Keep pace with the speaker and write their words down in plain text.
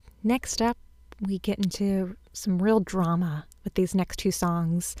Next up, we get into some real drama with these next two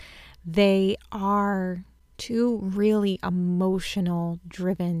songs. They are two really emotional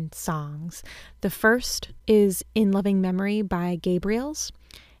driven songs. The first is In Loving Memory by Gabriels.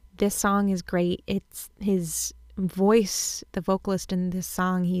 This song is great. It's his voice, the vocalist in this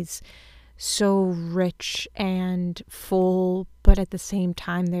song, he's so rich and full, but at the same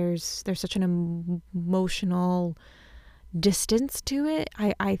time there's such an emotional distance to it.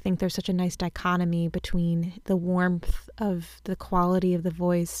 I think there's such a nice dichotomy between the warmth of the quality of the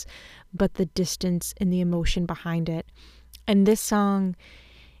voice, but the distance and the emotion behind it. And this song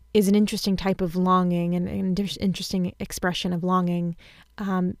is an interesting type of longing and an interesting expression of longing.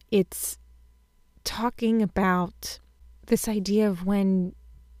 It's talking about this idea of when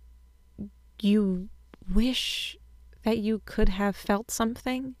you wish that you could have felt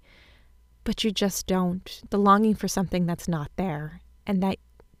something, but you just don't. The longing for something that's not there. And that,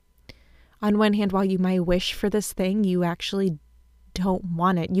 on one hand, while you might wish for this thing, you actually don't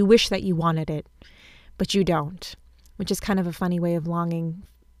want it. You wish that you wanted it, but you don't, which is kind of a funny way of longing.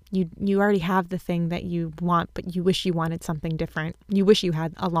 You already have the thing that you want, but you wish you wanted something different. You wish you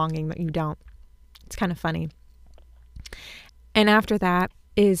had a longing that you don't. It's kind of funny. And after that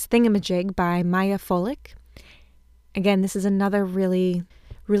is Thingamajig by Maya Folick. Again, this is another really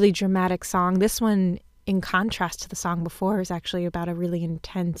dramatic song. This one, in contrast to the song before, is actually about a really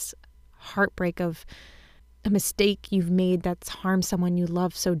intense heartbreak of a mistake you've made that's harmed someone you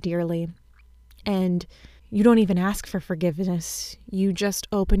love so dearly. And you don't even ask for forgiveness. You just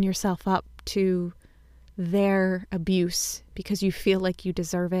open yourself up to their abuse because you feel like you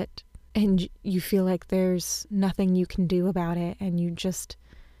deserve it. And you feel like there's nothing you can do about it. And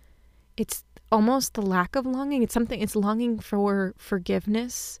it's almost the lack of longing. It's longing for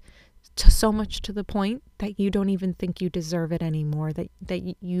forgiveness so much to the point that you don't even think you deserve it anymore,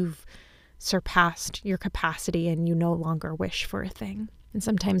 that you've surpassed your capacity and you no longer wish for a thing. And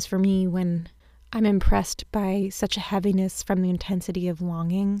sometimes for me, when I'm impressed by such a heaviness from the intensity of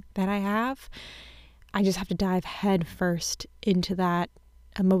longing that I have, I just have to dive head first into that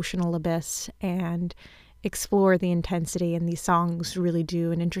emotional abyss and explore the intensity. And these songs really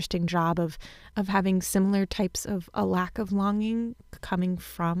do an interesting job of having similar types of a lack of longing coming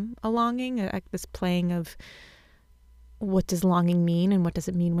from a longing, like this playing of what does longing mean and what does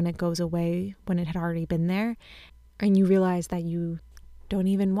it mean when it goes away, when it had already been there, and you realize that you don't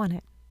even want it.